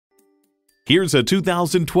Here's a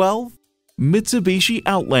 2012 Mitsubishi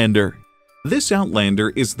Outlander. This Outlander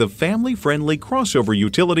is the family-friendly crossover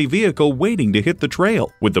utility vehicle waiting to hit the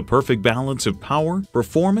trail with the perfect balance of power,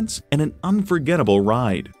 performance, and an unforgettable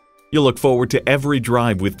ride. You'll look forward to every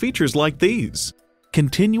drive with features like these: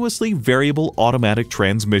 continuously variable automatic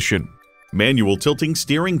transmission, manual tilting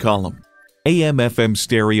steering column, AM/FM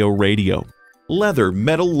stereo radio, leather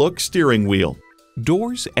metal look steering wheel,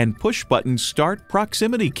 doors and push-button start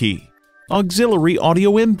proximity key, auxiliary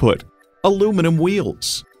audio input, aluminum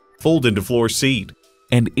wheels, fold-into floor seat,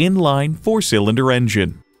 and inline 4-cylinder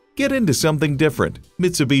engine. Get into something different.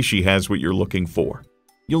 Mitsubishi has what you're looking for.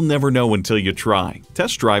 You'll never know until you try.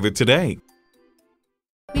 Test drive it today.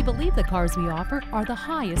 We believe the cars we offer are the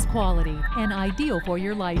highest quality and ideal for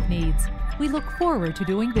your life needs. We look forward to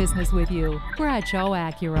doing business with you. Bradshaw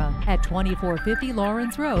Acura at 2450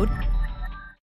 Lawrence Road,